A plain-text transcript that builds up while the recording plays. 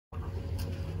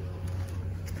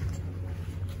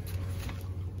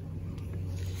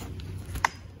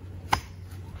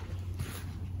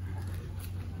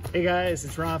Hey guys,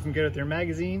 it's Ron from Get Out There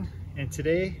Magazine, and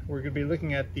today we're going to be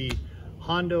looking at the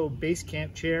Hondo base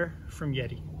camp chair from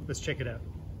Yeti. Let's check it out.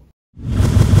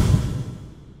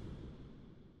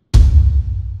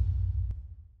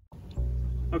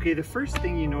 Okay, the first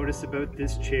thing you notice about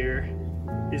this chair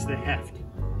is the heft.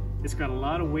 It's got a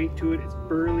lot of weight to it, it's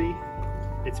burly,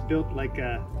 it's built like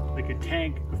a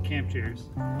tank of camp chairs,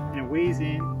 and it weighs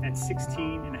in at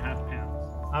 16.5 pounds.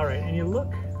 All right, and you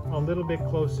look a little bit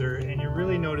closer and you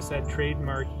really notice that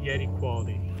trademark Yeti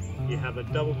quality. You have a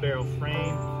double barrel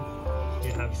frame,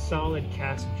 you have solid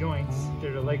cast joints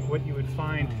that are like what you would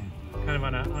find kind of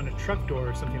on a truck door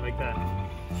or something like that.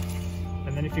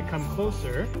 And then if you come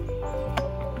closer,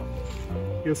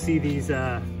 you'll see these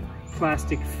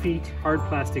plastic feet, hard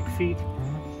plastic feet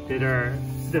that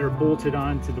are bolted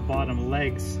onto the bottom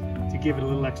legs to give it a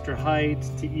little extra height,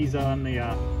 to ease on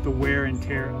the wear and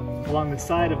tear. Along the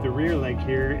side of the rear leg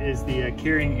here is the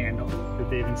carrying handle that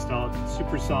they've installed.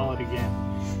 Super solid again.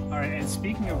 All right, and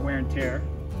speaking of wear and tear,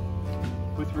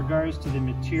 with regards to the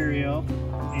material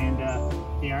and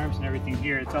the arms and everything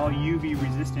here, it's all UV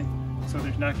resistant, so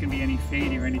there's not going to be any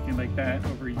fading or anything like that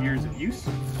over years of use.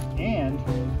 And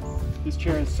this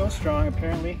chair is so strong,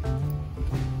 apparently,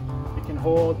 it can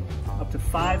hold up to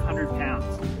 500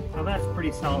 pounds. Now that's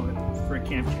pretty solid for a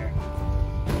camp chair.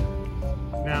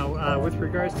 Now, with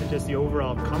regards to just the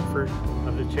overall comfort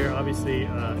of the chair, obviously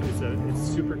it's a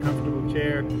super comfortable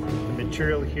chair. The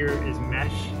material here is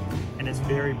mesh and it's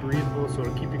very breathable, so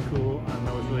it'll keep you cool on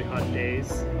those really hot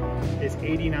days. It's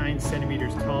 89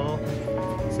 centimeters tall,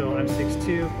 so I'm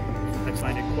 6'2". I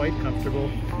find it quite comfortable.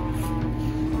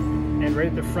 And right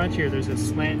at the front here, there's a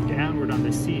slant downward on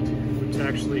the seat, which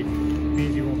actually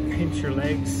means you won't pinch your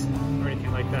legs or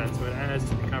anything like that, so it adds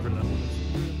to the comfort level.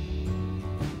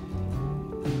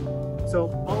 So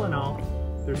all in all,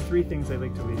 there's three things I'd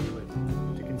like to leave you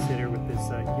with to consider with this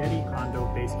Yeti Hondo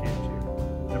base camp chair.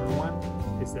 Number one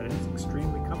is that it's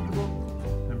extremely comfortable.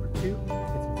 Number two,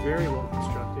 it's very well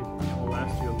constructed and will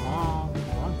last you a long,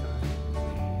 long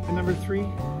time. And number three,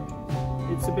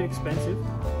 it's a bit expensive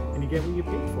and you get what you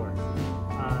paid for.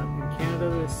 In Canada,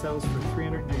 this sells for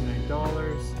 $399,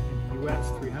 in the US,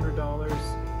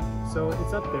 $300. So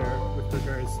it's up there with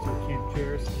regards to camp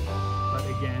chairs. But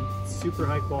again, super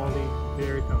high quality,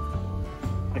 very comfortable.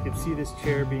 I could see this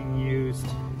chair being used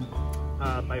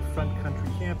by front country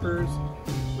campers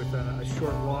with a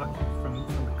short walk from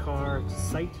the car to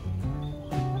site.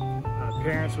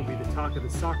 Parents will be the talk of the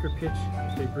soccer pitch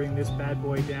if they bring this bad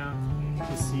boy down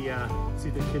to see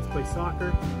their kids play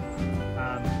soccer.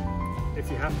 If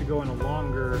you have to go on a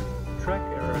longer trek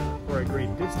or a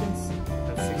great distance,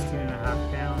 that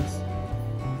 16.5 pounds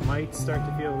might start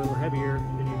to feel a little heavier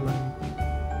than you'd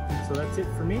like. So that's it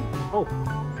for me. Oh,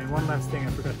 and one last thing I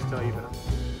forgot to tell you about.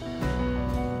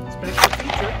 Special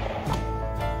feature,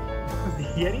 the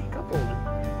Yeti cup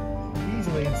holder.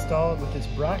 Easily installed with this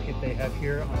bracket they have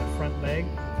here on the front leg,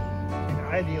 in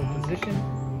ideal position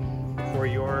for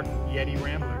your Yeti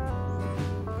Rambler.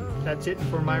 That's it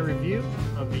for my review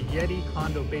of the Yeti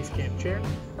Hondo base camp chair.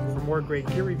 For more great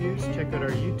gear reviews, check out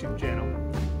our YouTube channel.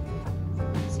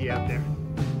 See you out there.